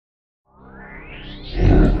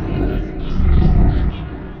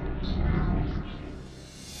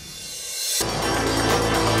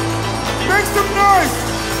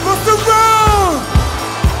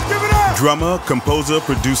Drummer, composer,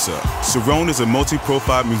 producer, Cerrone is a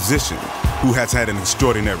multi-profile musician who has had an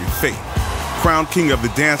extraordinary fate. Crowned king of the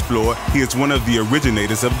dance floor, he is one of the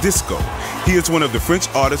originators of disco. He is one of the French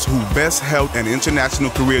artists who best held an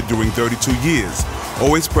international career during 32 years,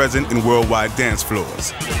 always present in worldwide dance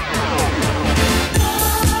floors.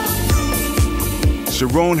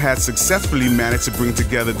 Cerrone has successfully managed to bring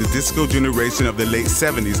together the disco generation of the late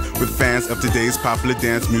 70s with fans of today's popular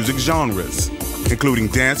dance music genres, including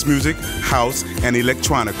dance music, house, and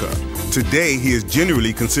electronica. Today, he is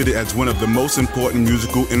generally considered as one of the most important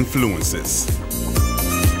musical influences.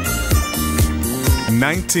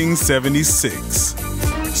 1976.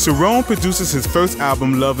 Cerrone produces his first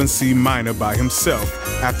album, Love in C Minor, by himself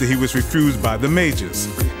after he was refused by the majors.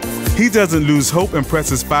 He doesn't lose hope and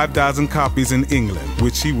presses 5,000 copies in England,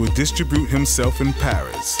 which he will distribute himself in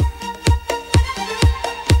Paris.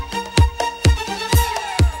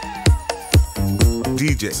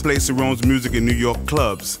 DJs play Cerrone's music in New York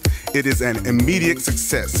clubs. It is an immediate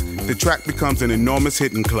success. The track becomes an enormous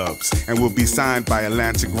hit in clubs and will be signed by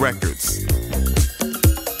Atlantic Records.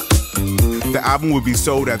 The album will be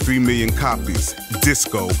sold at 3 million copies.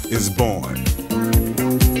 Disco is born.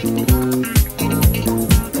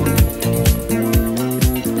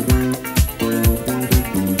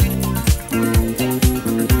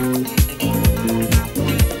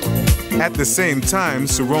 At the same time,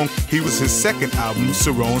 Cerrone, he was his second album,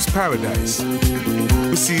 Cerrone's Paradise.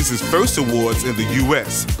 Receives his first awards in the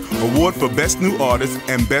US, award for Best New Artist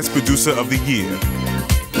and Best Producer of the Year.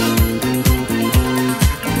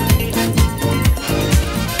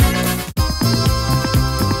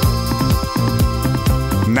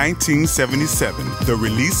 In 1977, the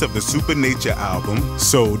release of the Supernature album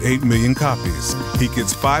sold 8 million copies. He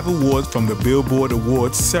gets 5 awards from the Billboard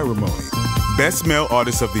Awards ceremony. Best Male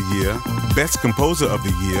Artist of the Year, Best Composer of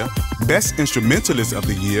the Year, Best Instrumentalist of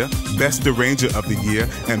the Year, Best Arranger of the Year,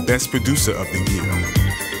 and Best Producer of the Year.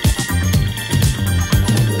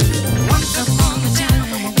 Once upon a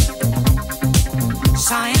time,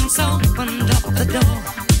 science opened up the door.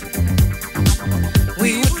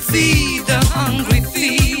 We would feed the hungry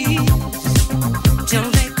thieves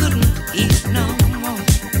till they couldn't eat no more.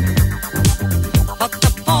 But the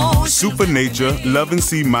Supernature, Love in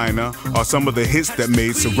C Minor are some of the hits that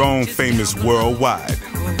made Cerrone famous worldwide.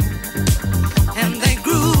 And they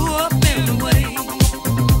grew up in a way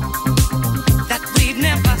that we've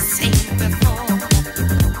never seen before.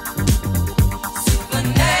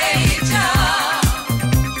 Supernature,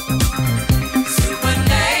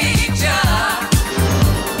 supernature,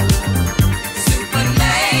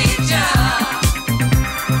 supernature,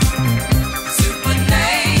 supernature.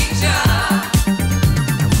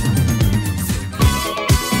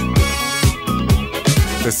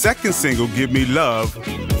 The second single, Give Me Love,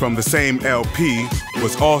 from the same LP,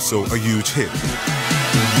 was also a huge hit.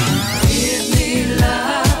 Give me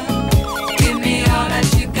love, give me all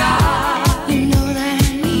that you got. You know that I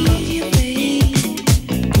need you, baby.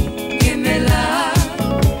 Give me love,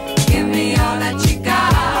 give me all that you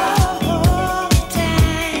got. All the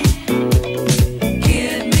time.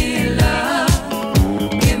 Give me love,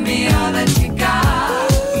 give me all that you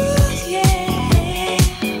got. Yeah.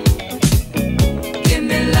 Give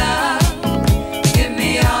me love, give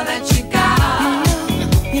me all that you got.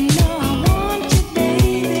 You know I want you,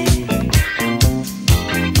 baby.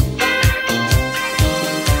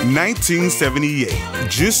 1978,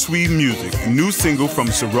 Je Suis Music, new single from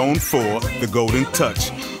Cerrone 4, The Golden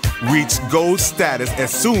Touch, reached gold status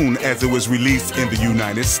as soon as it was released in the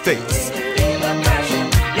United States.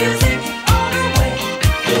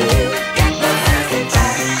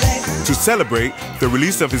 To celebrate the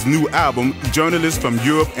release of his new album, journalists from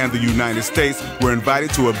Europe and the United States were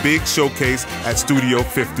invited to a big showcase at Studio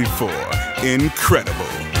 54. Incredible.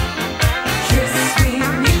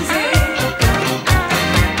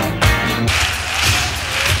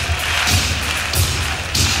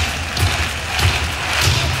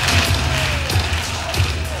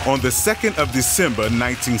 On the 2nd of December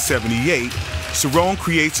 1978, Cerrone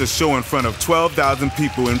creates a show in front of 12,000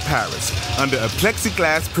 people in Paris under a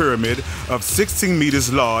plexiglass pyramid of 16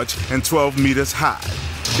 meters large and 12 meters high.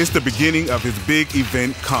 It's the beginning of his big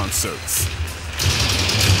event concerts.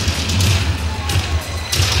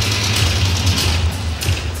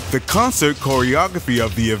 The concert choreography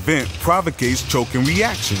of the event provocates choking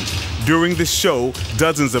reactions. During the show,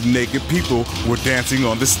 dozens of naked people were dancing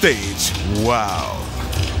on the stage. Wow.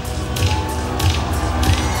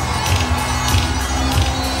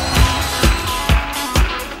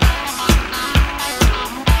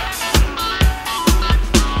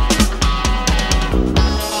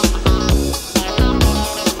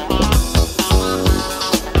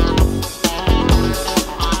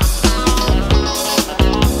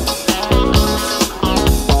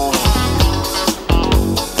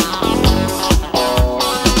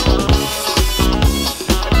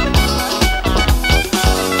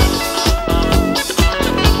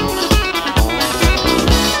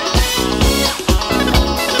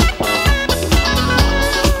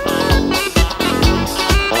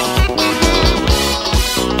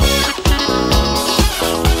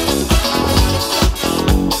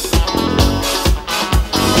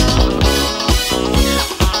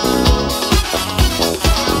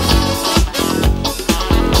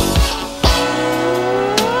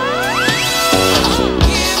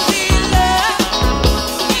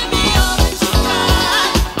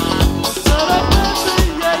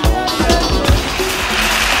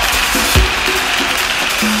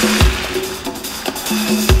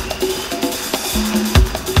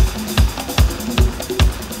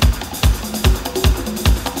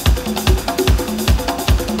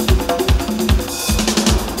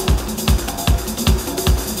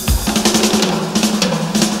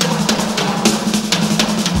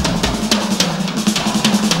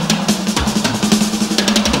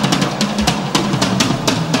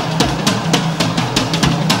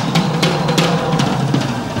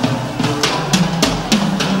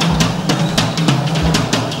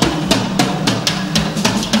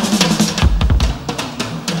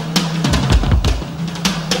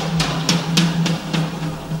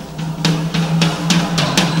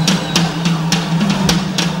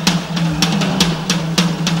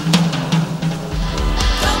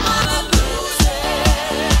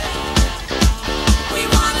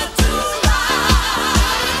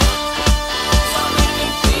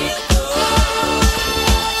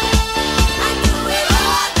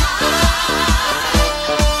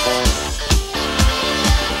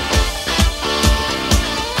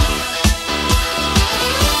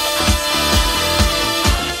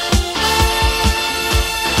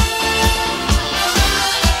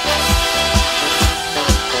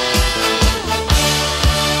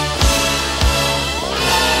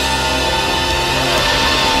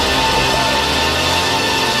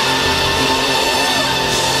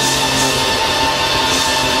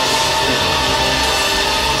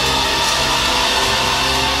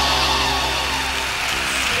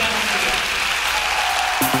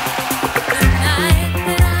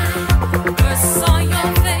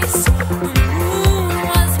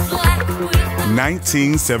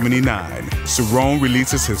 1979, Cerrone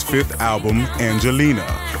releases his fifth album, Angelina,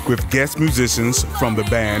 with guest musicians from the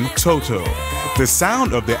band Toto. The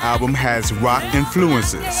sound of the album has rock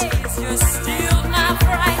influences.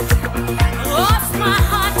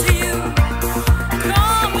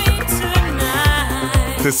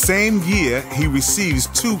 The same year, he receives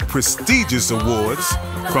two prestigious awards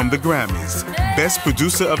from the Grammys, Best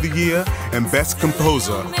Producer of the Year and Best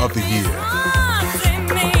Composer of the Year.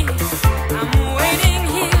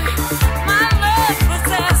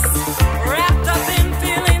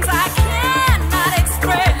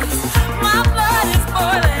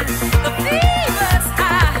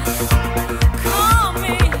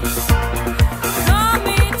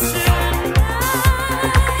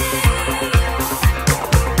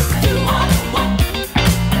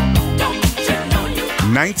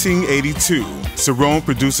 In 1982, Cerrone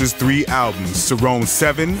produces three albums: Cerrone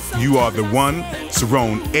 7, You Are the One,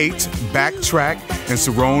 Cerrone 8, Backtrack, and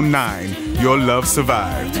Cerrone 9, Your Love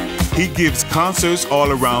Survived. He gives concerts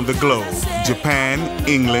all around the globe: Japan,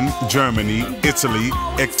 England, Germany, Italy,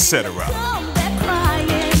 etc.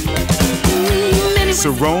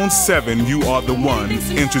 Cerrone 7, You Are the One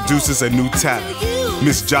introduces a new talent,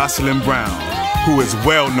 Miss Jocelyn Brown, who is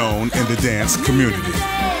well known in the dance community.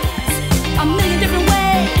 A million different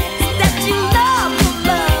ways.